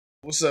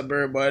What's up,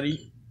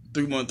 everybody?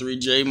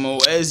 313J Mo,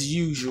 as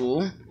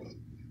usual.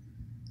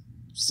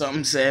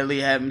 Something sadly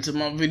happened to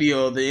my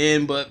video at the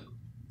end, but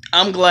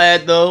I'm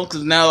glad though,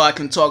 because now I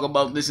can talk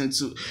about this in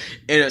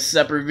a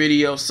separate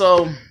video.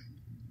 So,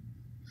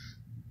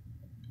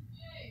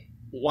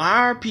 why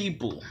are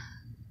people?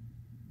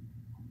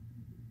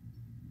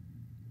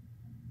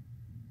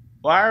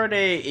 Why are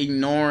they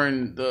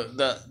ignoring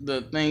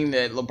the thing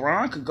that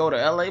LeBron could go to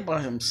LA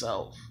by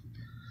himself?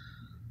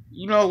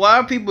 You know, why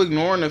are people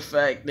ignoring the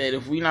fact that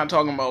if we're not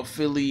talking about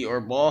Philly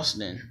or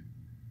Boston,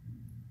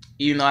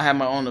 even though I have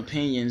my own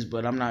opinions,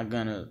 but I'm not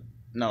gonna,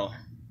 no.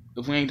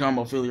 If we ain't talking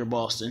about Philly or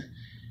Boston,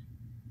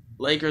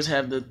 Lakers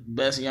have the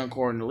best young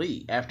core in the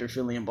league after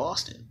Philly and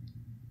Boston.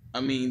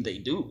 I mean, they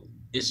do.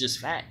 It's just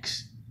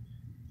facts.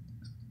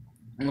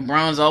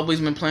 LeBron's always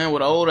been playing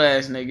with old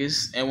ass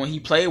niggas, and when he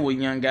played with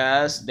young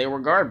guys, they were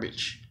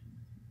garbage.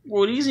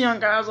 Well, these young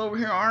guys over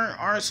here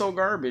aren't so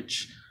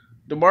garbage.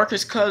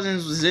 DeMarcus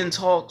Cousins was in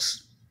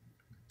talks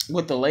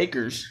with the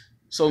Lakers,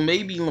 so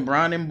maybe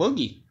LeBron and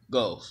Boogie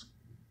goes.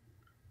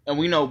 And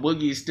we know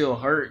Boogie is still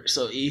hurt,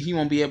 so he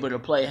won't be able to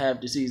play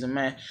half the season,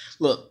 man.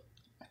 Look,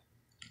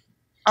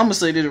 I'm going to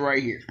say this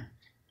right here.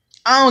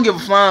 I don't give a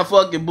flying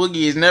fuck if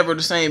Boogie is never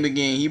the same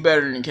again. He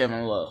better than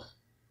Kevin Love.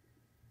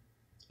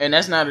 And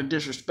that's not a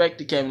disrespect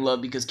to Kevin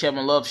Love because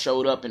Kevin Love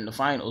showed up in the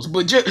finals.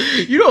 But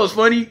you know what's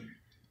funny?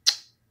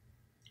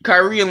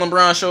 Kyrie and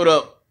LeBron showed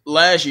up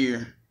last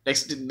year.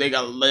 They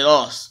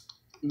lost.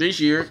 This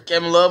year,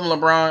 Kevin Love and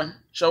LeBron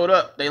showed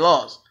up. They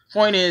lost.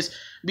 Point is,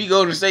 be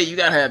Golden State, you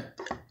got to have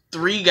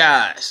 3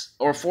 guys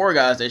or 4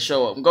 guys that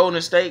show up. Golden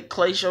State,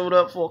 Klay showed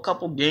up for a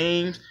couple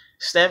games.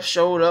 Steph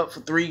showed up for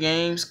 3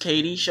 games.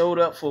 KD showed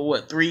up for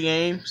 3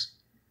 games?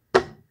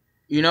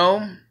 You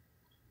know?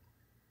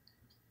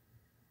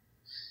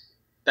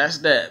 That's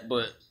that.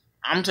 But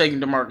I'm taking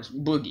DeMarcus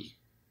Boogie.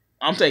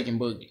 I'm taking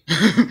Boogie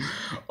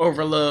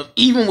over Love,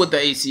 even with the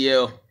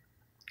ACL.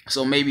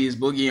 So maybe it's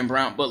Boogie and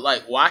Brown. But,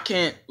 why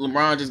can't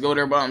LeBron just go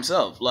there by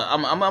himself?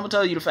 I'm going to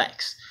tell you the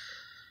facts.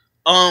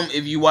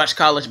 If you watch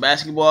college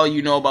basketball,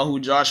 you know about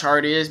who Josh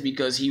Hart is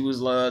because he was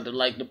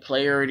the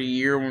player of the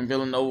year when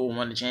Villanova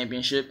won the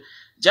championship.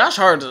 Josh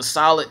Hart is a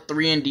solid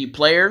 3-and-D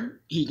player.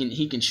 He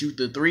can shoot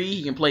the 3.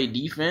 He can play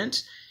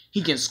defense.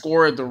 He can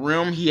score at the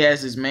rim. He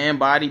has his man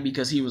body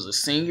because he was a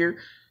senior.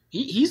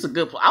 He's a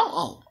good player.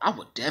 I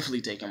would definitely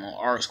take him on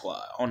our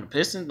squad. On the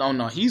Pistons,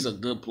 no, he's a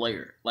good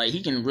player.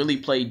 He can really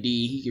play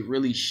D. He can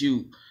really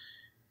shoot.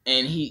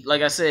 And he,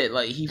 like I said,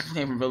 he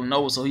came from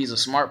Villanova, so he's a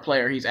smart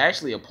player. He's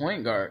actually a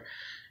point guard.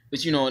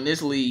 But, in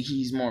this league,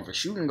 he's more of a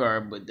shooting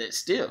guard. But that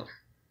still,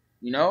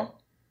 you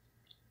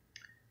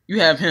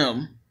have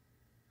him.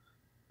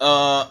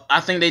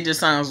 I think they just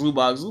signed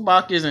Zubac.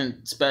 Zubac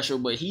isn't special,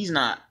 but he's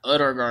not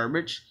utter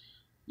garbage.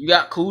 You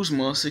got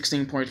Kuzma,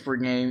 16 points per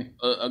game,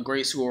 a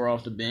great scorer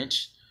off the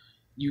bench.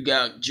 You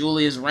got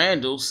Julius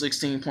Randle,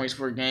 16 points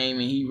per game,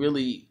 and he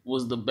really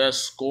was the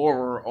best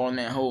scorer on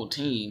that whole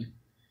team.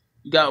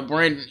 You got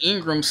Brandon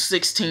Ingram,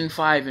 16,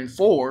 5, and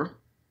 4.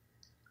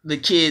 The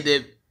kid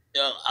that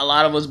a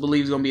lot of us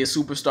believe is going to be a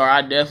superstar.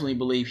 I definitely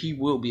believe he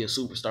will be a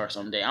superstar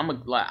someday.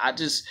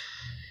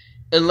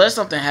 Unless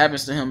something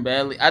happens to him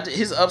badly,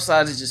 his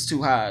upside is just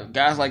too high.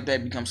 Guys like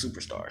that become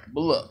superstars.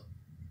 But look,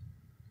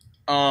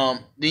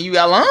 then you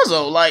got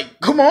Lonzo.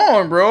 Come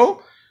on,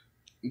 bro.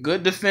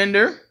 Good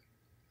defender.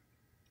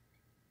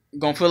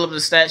 Gonna fill up the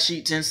stat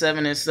sheet 10,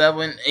 7, and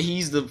 7.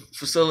 He's the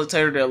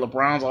facilitator that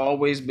LeBron's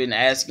always been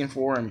asking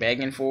for and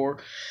begging for.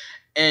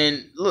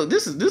 And look,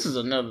 this is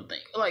another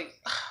thing.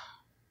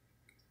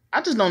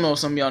 I just don't know if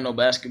some of y'all know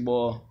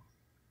basketball,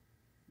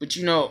 but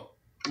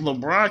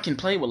LeBron can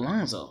play with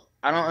Lonzo.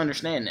 I don't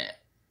understand that.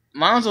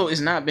 Lonzo is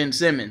not Ben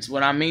Simmons.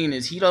 What I mean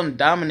is he doesn't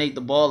dominate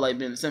the ball like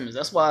Ben Simmons.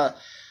 That's why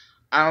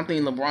I don't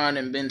think LeBron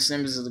and Ben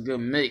Simmons is a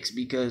good mix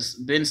because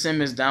Ben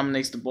Simmons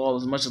dominates the ball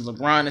as much as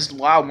LeBron. That's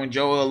why when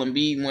Joel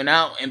Embiid went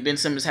out and Ben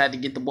Simmons had to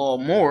get the ball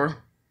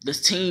more,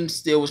 this team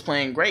still was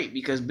playing great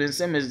because Ben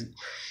Simmons,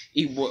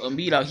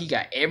 Embiid out, he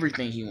got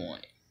everything he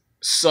wanted.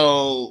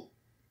 So,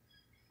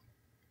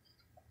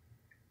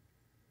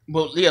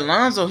 but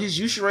Alonzo, his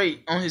usage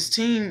rate on his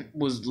team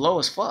was low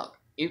as fuck.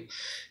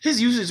 His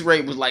usage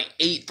rate was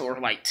 8th or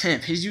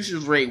 10th. His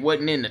usage rate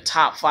wasn't in the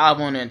top 5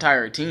 on the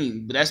entire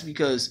team. But that's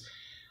because,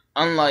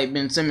 unlike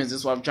Ben Simmons,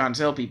 that's what I'm trying to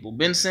tell people.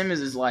 Ben Simmons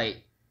is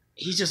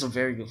he's just a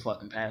very good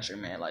fucking passer,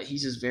 man.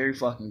 He's just very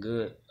fucking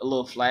good. A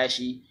little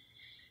flashy.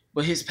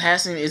 But his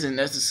passing isn't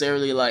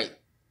necessarily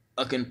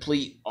a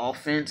complete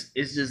offense.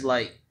 It's just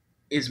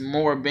it's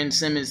more Ben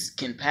Simmons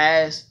can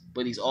pass,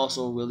 but he's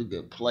also a really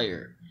good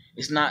player.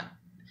 It's not,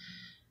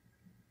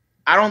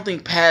 I don't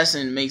think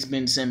passing makes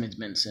Ben Simmons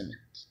Ben Simmons.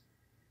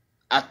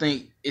 I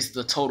think it's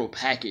the total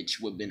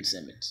package with Ben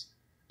Simmons.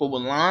 But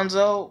with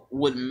Lonzo,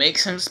 what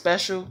makes him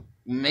special,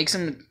 makes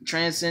him a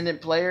transcendent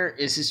player,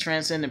 is his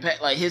transcendent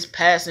his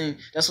passing.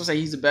 That's what I say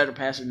he's a better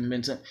passer than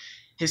Ben Simmons.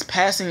 His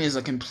passing is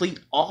a complete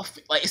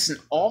offense. It's an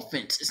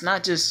offense. It's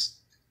not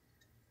just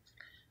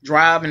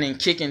driving and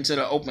kicking to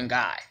the open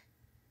guy.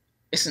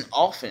 It's an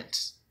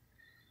offense.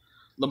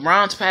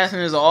 LeBron's passing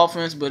his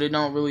offense, but it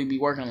don't really be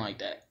working like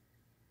that.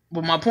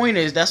 But my point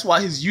is, that's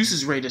why his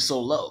usage rate is so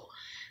low.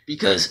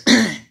 Because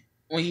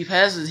when he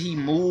passes, he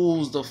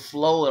moves the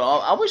flow at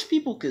all. I wish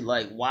people could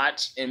like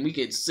watch and we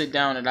could sit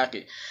down and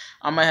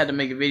I might have to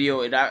make a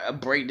video and I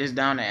break this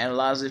down and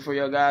analyze it for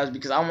y'all guys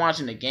because I'm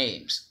watching the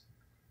games.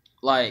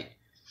 Like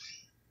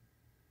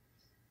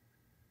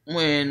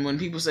when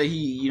people say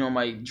he,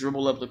 might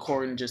dribble up the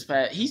court and just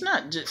pass, he's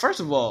not. First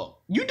of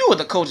all, you do what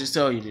the coaches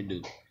tell you to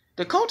do.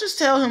 The coaches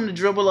tell him to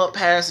dribble up,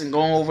 pass, and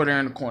go over there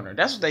in the corner.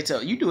 That's what they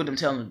tell you. Do what them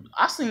telling him.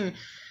 I seen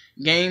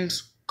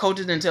games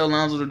coaches didn't tell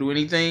Lonzo to do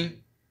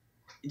anything.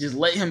 Just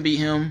let him beat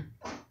him.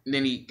 And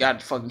then he got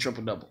the fucking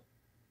triple double.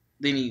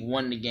 Then he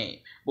won the game.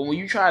 But when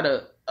you try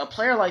a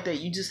player like that,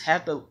 you just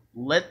have to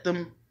let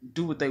them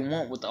do what they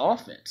want with the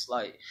offense.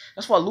 Like,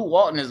 that's why Luke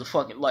Walton is a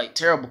fucking,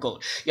 terrible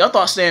coach. Y'all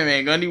thought Stan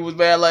Van Gundy was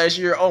bad last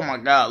year? Oh, my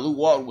God. Luke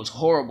Walton was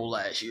horrible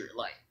last year.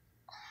 Like,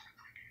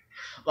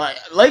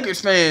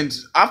 Lakers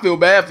fans, I feel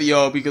bad for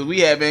y'all because we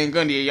had Van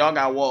Gundy and y'all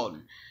got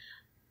Walton.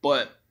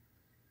 But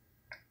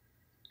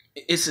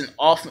it's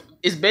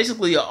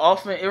basically an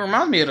offense. It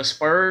reminds me of the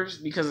Spurs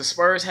because the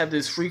Spurs have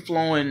this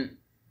free-flowing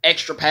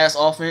extra pass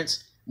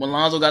offense. When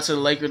Lonzo got to the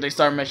Lakers, they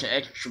started making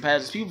extra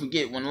passes. People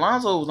forget when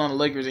Lonzo was on the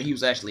Lakers and he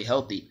was actually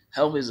healthy.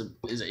 Health is an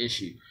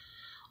issue.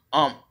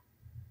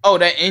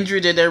 That injury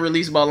that they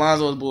released about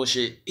Lonzo is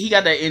bullshit. He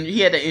had that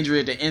injury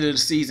at the end of the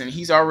season.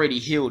 He's already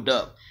healed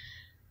up.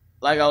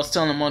 Like I was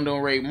telling Mondo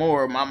and Ray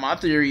Moore, my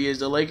theory is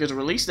the Lakers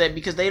released that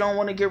because they don't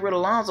want to get rid of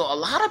Lonzo. A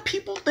lot of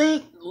people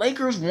think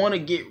Lakers want to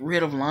get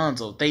rid of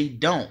Lonzo. They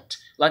don't.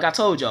 Like I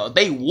told y'all,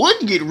 they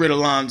would get rid of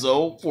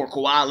Lonzo for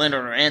Kawhi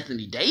Leonard or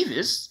Anthony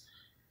Davis.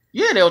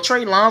 Yeah, they'll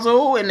trade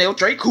Lonzo and they'll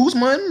trade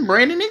Kuzma and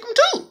Brandon Ingram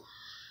too.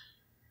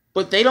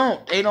 But they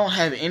don't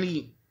have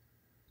any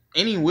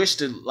wish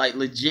to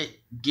legit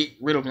get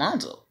rid of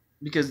Lonzo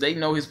because they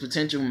know his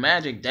potential.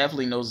 Magic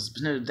definitely knows his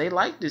potential. They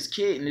like this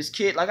kid, and this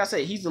kid, like I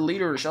said, he's the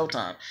leader of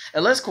Showtime.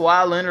 Unless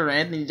Kawhi Leonard or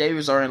Anthony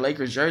Davis are in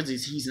Lakers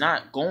jerseys, he's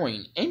not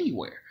going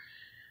anywhere.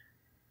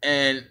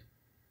 And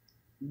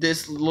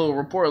this little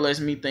report lets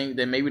me think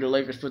that maybe the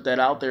Lakers put that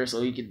out there so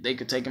they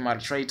could take him out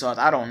of trade talks.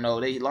 I don't know.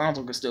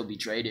 Lonzo could still be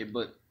traded,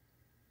 but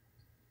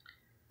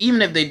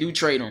even if they do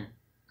trade him,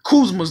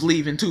 Kuzma's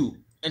leaving too,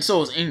 and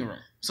so is Ingram.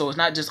 So it's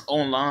not just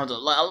on Lonzo.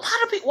 Like, a lot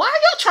of people, why are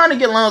y'all trying to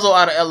get Lonzo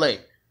out of LA?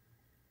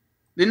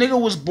 The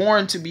nigga was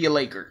born to be a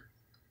Laker.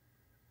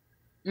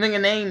 Nigga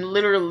name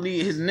literally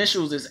his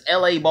initials is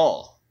LA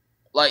Ball.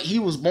 Like he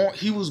was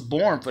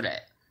born for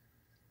that.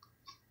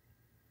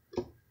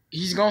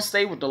 He's gonna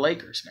stay with the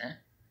Lakers, man.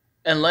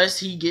 Unless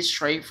he gets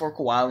traded for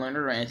Kawhi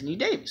Leonard or Anthony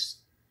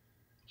Davis.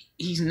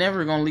 He's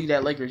never gonna leave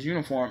that Lakers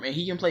uniform, and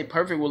he can play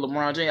perfect with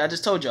LeBron James. I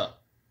just told y'all.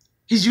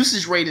 His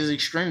usage rate is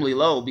extremely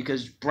low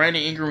because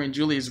Brandon Ingram and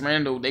Julius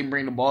Randle, they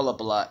bring the ball up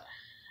a lot.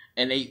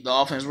 And the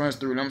offense runs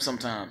through them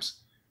sometimes.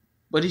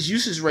 But his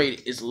usage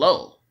rate is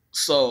low.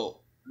 So,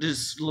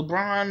 this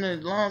LeBron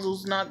and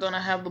Lonzo's not going to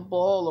have the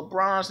ball.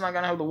 LeBron's not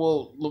going to have the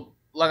ball.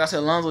 Like I said,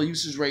 Lonzo's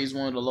usage rate is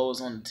one of the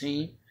lowest on the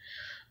team.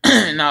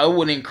 Now, it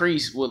would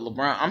increase with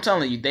LeBron. I'm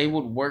telling you, they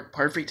would work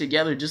perfect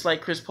together just like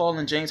Chris Paul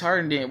and James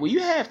Harden did. Well, you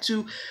have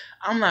to.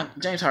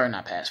 James Harden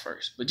not pass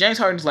first. But James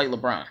Harden's like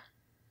LeBron.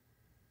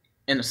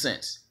 In a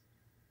sense.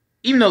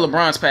 Even though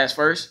LeBron's pass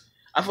first,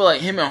 I feel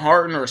like him and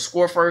Harden are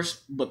score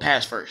first, but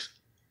pass first.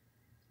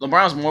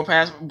 LeBron's more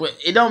pass, but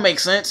it don't make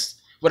sense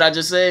what I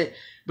just said.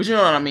 But you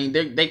know what I mean?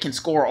 They can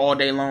score all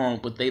day long,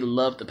 but they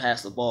love to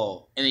pass the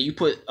ball. And then you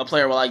put a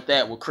player like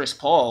that with Chris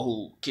Paul,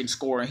 who can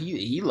score, and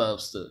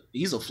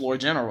he's a floor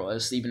general,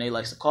 as Stephen A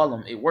likes to call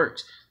him. It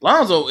works.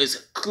 Lonzo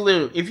is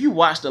clear. If you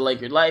watch the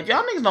Lakers, if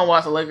y'all niggas don't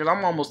watch the Lakers,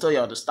 I'm almost tell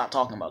y'all to stop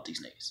talking about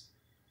these niggas.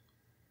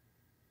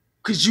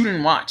 Because you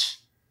didn't watch.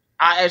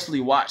 I actually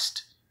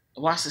watched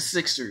the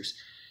Sixers.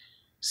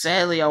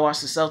 Sadly, I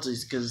watched the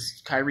Celtics because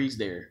Kyrie's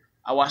there.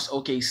 I watched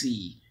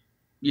OKC.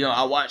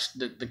 I watched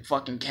the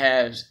fucking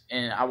Cavs,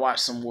 and I watched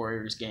some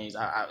Warriors games.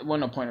 I wasn't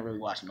no point in really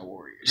watching the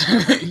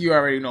Warriors. You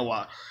already know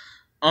why.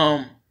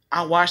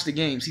 I watched the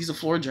games. He's a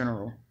floor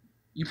general.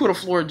 You put a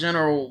floor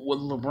general with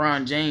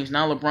LeBron James.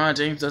 Now LeBron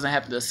James doesn't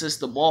have to assist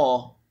the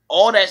ball.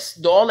 All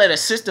that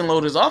assistant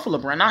load is off of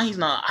LeBron. Now he's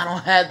not. I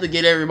don't have to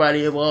get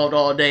everybody involved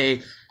all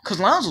day because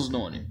Lonzo's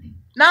doing it.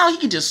 Now he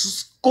can just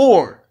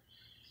score.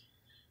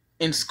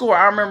 And score.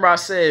 I remember I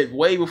said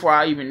way before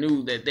I even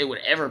knew that they would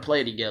ever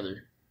play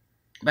together.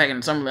 Back in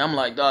the summer, I'm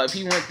like, dog, if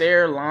he went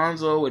there,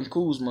 Lonzo and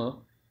Kuzma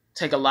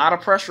take a lot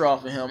of pressure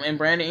off of him. And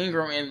Brandon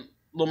Ingram and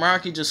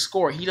LeBron can just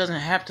score. He doesn't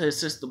have to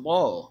assist the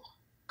ball.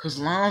 Because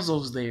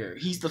Lonzo's there.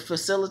 He's the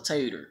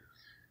facilitator.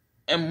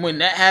 And when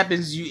that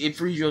happens, it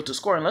frees you up to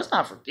score. And let's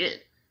not forget,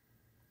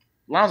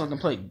 Lonzo can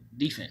play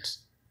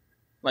defense.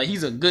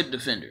 He's a good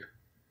defender.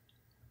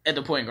 At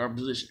the point guard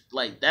position.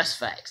 That's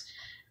facts.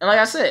 And like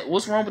I said,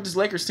 what's wrong with this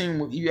Lakers team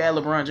when you add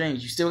LeBron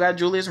James? You still got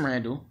Julius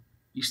Randle.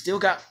 You still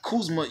got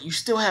Kuzma. You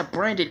still have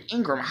Brandon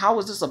Ingram. How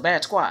is this a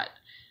bad squad?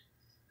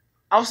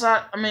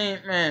 Outside,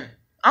 man,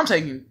 I'm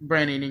taking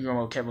Brandon Ingram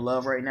over Kevin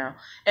Love right now.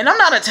 And I'm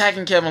not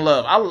attacking Kevin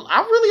Love. I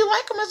really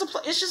like him as a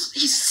player. It's just,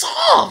 he's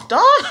soft,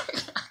 dog.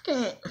 I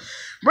can't.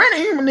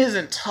 Brandon Ingram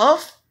isn't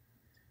tough,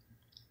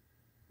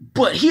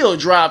 but he'll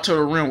drive to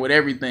the rim with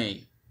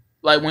everything.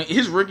 Like, when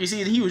his rookie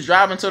season, he was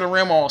driving to the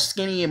rim all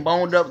skinny and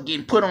boned up,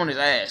 getting put on his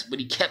ass, but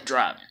he kept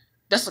driving.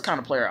 That's the kind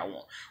of player I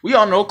want. We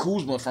all know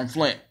Kuzma from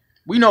Flint.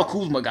 We know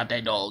Kuzma got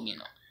that dog in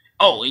him.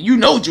 Oh, and you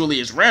know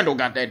Julius Randle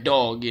got that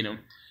dog in him.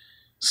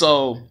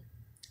 So,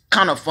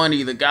 kind of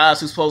funny, the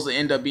guys who's supposed to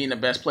end up being the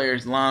best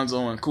players,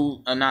 Lonzo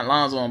and not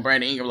Lonzo and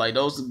Brandon Ingram, like,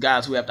 those are the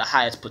guys who have the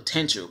highest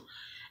potential.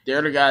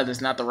 They're the guys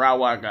that's not the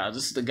rah-rah guys.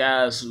 This is the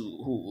guys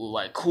who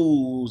like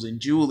Kuz and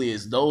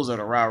Julius. Those are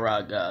the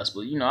rah-rah guys.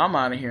 But, you know, I'm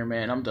out of here,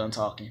 man. I'm done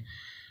talking.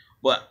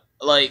 But,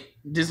 like,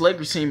 this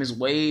Lakers team is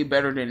way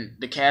better than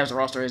the Cavs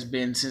roster has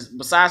been since,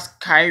 besides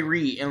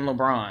Kyrie and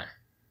LeBron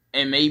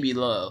and maybe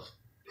Love.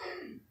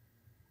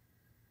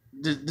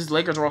 This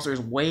Lakers roster is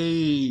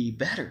way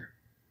better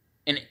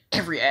in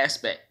every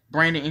aspect.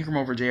 Brandon Ingram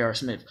over J.R.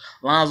 Smith,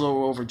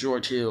 Lonzo over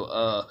George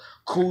Hill,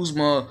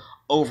 Kuzma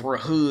over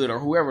Hood or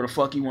whoever the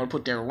fuck you want to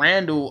put there,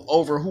 Randall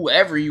over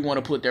whoever you want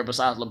to put there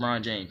besides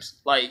LeBron James.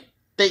 Like,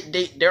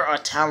 they're a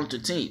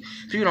talented team.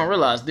 If you don't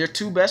realize, their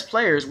two best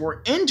players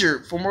were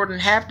injured for more than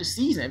half the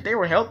season. If they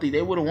were healthy,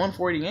 they would have won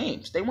 40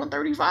 games. They won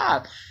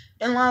 35.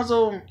 And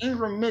Lonzo and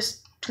Ingram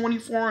missed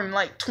 24 and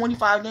like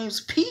 25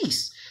 games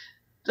apiece.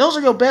 Those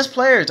are your best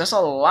players. That's a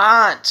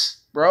lot,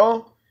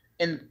 bro.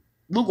 And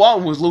Luke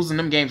Walton was losing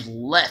them games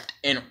left.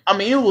 And, I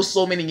mean, it was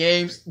so many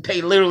games,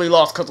 they literally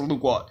lost because of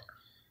Luke Walton.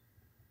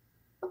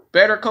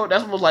 Better coach.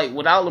 That's what was like,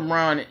 without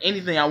LeBron,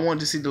 anything I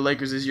wanted to see the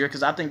Lakers this year,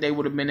 because I think they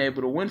would have been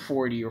able to win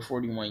 40 or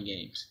 41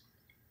 games.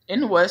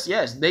 In the West,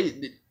 yes.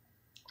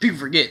 People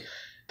forget,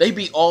 they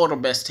beat all the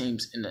best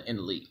teams in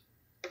the league.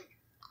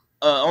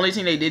 Only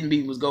team they didn't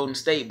beat was Golden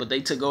State, but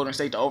they took Golden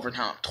State to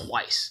overtime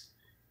twice.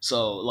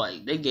 So,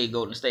 like, they gave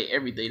Golden State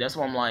everything. That's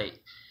why I'm like,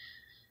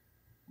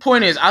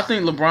 point is, I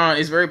think LeBron,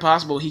 it's very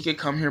possible he could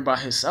come here by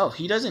himself.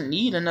 He doesn't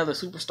need another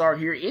superstar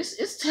here.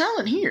 It's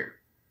talent here.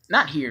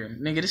 Not here,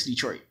 nigga, this is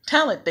Detroit.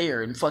 Talent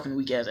there in fucking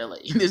weak-ass LA.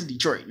 This is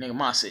Detroit, nigga,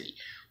 my city.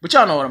 But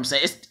y'all know what I'm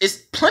saying. It's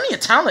plenty of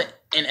talent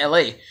in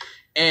LA.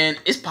 And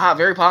it's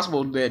very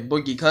possible that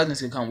Boogie Cousins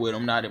can come with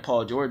him now that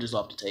Paul George is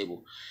off the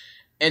table.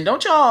 And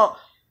don't y'all,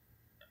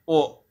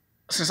 well,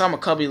 since I'm a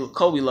Kobe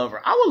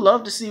lover, I would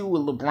love to see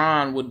what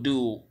LeBron would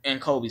do in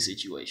Kobe's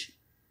situation.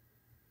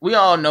 We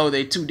all know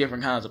they're two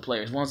different kinds of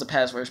players. One's a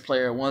pass-first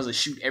player, one's a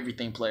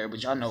shoot-everything player.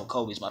 But y'all know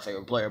Kobe's my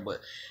favorite player. But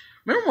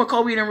remember when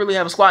Kobe didn't really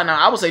have a squad? Now,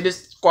 I would say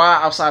this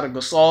squad outside of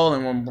Gasol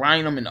and when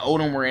Bynum and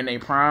Odom were in their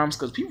primes,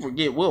 because people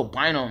forget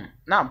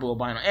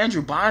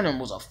Andrew Bynum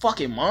was a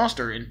fucking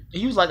monster, and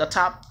he was like a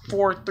top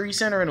 4-3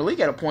 center in the league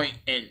at a point,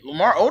 and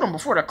Lamar Odom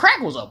before the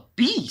crack was a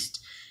beast.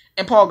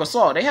 And Paul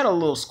Gasol, they had a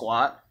little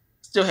squad,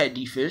 still had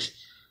D-Fish.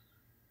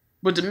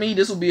 But to me,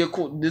 this would be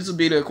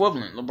the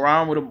equivalent.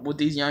 LeBron with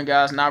these young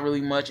guys, not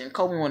really much, and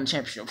Kobe won the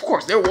championship. Of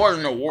course, there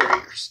were no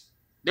Warriors.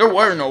 There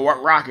were no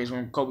Rockets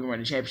when Kobe won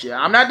the championship.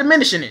 I'm not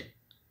diminishing it.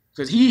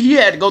 Because he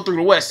had to go through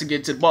the West to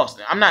get to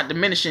Boston. I'm not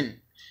diminishing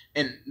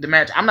in the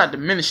match. I'm not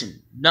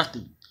diminishing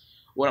nothing.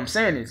 What I'm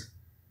saying is,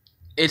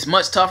 it's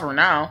much tougher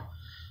now.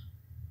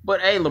 But,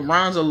 hey,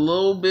 LeBron's a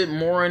little bit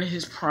more in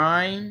his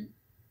prime.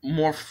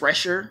 More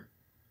fresher.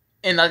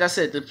 And like I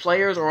said, the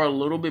players are a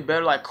little bit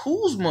better. Like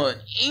Kuzma,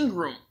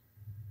 Ingram,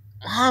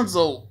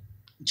 Lonzo,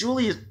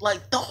 Julius.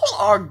 Like, those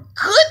are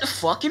good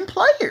fucking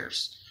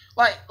players.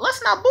 Like,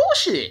 let's not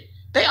bullshit.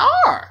 They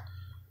are.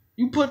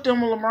 You put them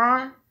with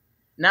LeBron.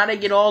 Now they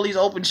get all these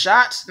open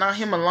shots. Now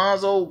him and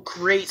Lonzo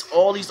creates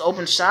all these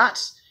open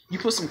shots. You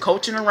put some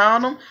coaching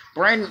around them.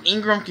 Brandon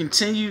Ingram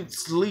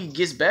continuously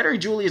gets better.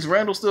 Julius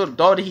Randle still the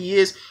dog that he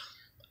is.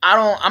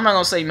 I'm not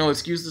gonna say no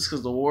excuses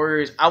because the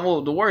Warriors.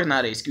 The Warriors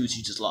not an excuse.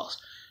 You just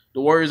lost.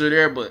 The Warriors are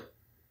there, but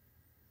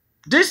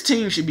this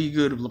team should be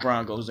good if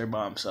LeBron goes there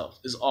by himself.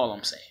 Is all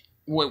I'm saying.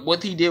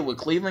 What he did with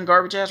Cleveland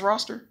garbage ass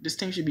roster, this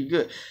team should be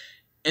good.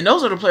 And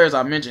those are the players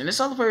I mentioned. There's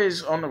other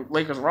players on the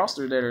Lakers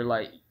roster that are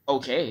like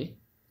okay.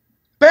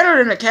 Better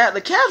than the Cavs.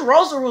 The Cavs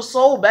roster was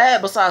so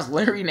bad besides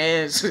Larry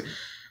Nance,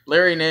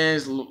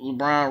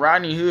 LeBron,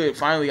 Rodney Hood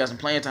finally got some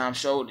playing time,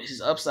 showed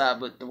his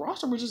upside, but the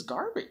roster was just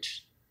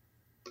garbage.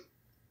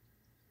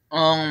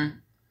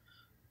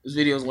 This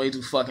video is way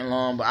too fucking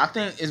long, but I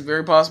think it's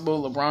very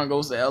possible LeBron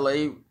goes to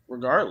LA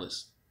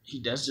regardless.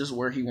 That's just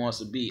where he wants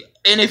to be.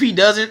 And if he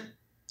doesn't,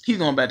 he's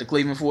going back to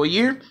Cleveland for a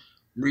year,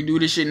 redo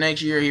this shit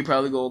next year, he'd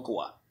probably go with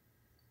Kawhi.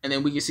 And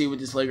then we can see what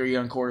this Laker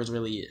young core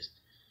really is.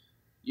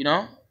 You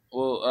know?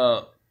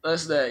 Well,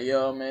 that's that,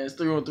 y'all, man. It's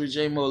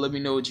 313J-Mo. Let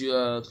me know what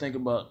you think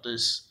about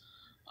this.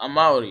 I'm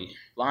outie.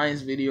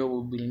 Lions video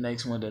will be the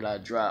next one that I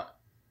drop.